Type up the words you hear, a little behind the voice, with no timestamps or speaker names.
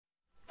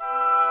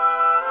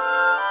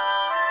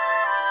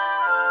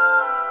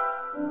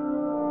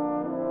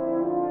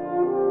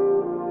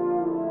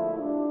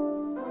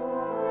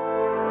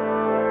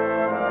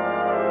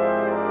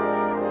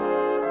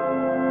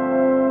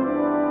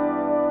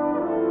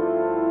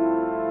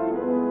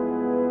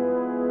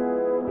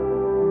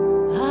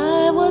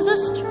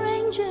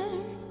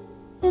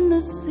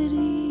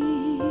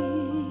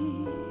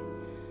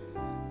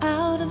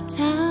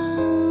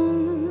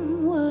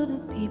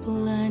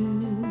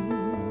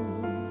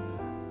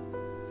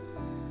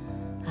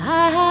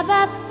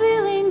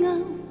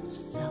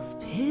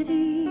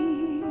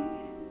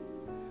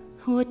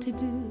what to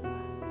do,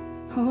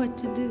 what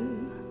to do,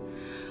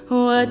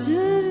 what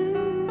to do.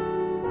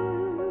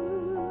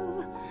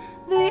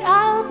 The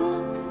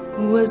outlook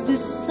was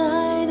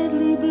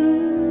decidedly blue,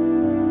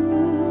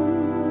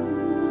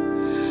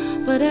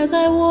 but as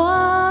I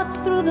walked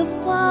through the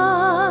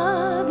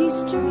foggy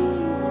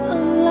streets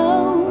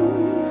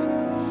alone,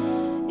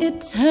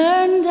 it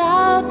turned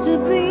out to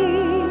be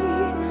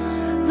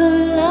the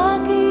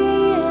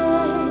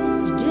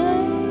luckiest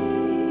day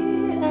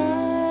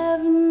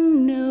I've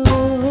known.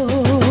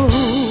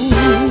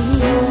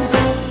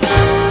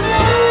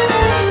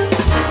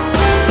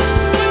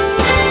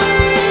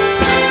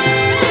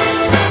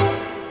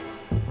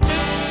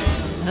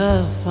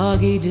 A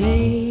foggy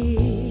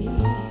day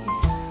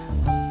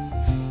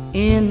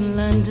in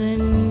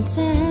London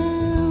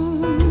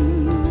town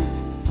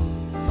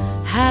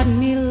had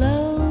me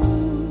low,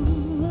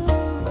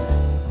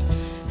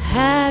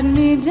 had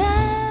me down.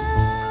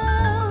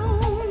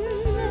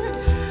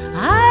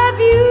 I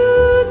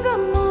viewed the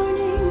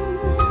morning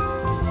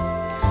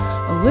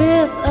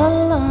with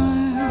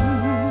alarm.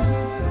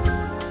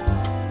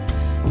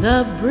 The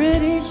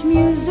British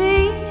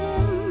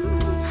Museum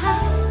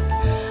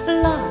had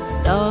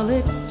lost all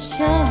its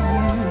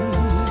charm.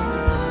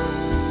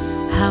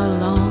 How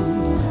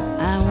long,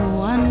 I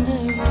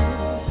wonder,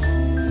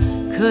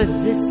 could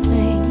this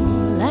thing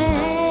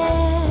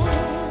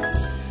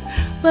last?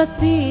 But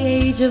the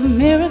age of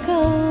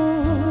miracles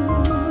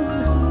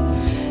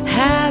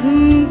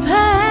hadn't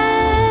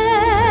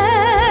passed,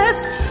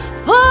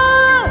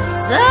 for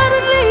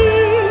suddenly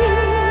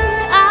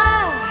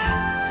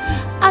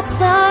I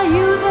saw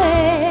you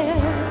there,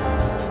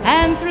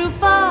 and through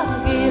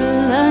foggy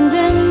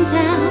London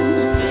town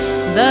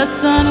the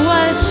sun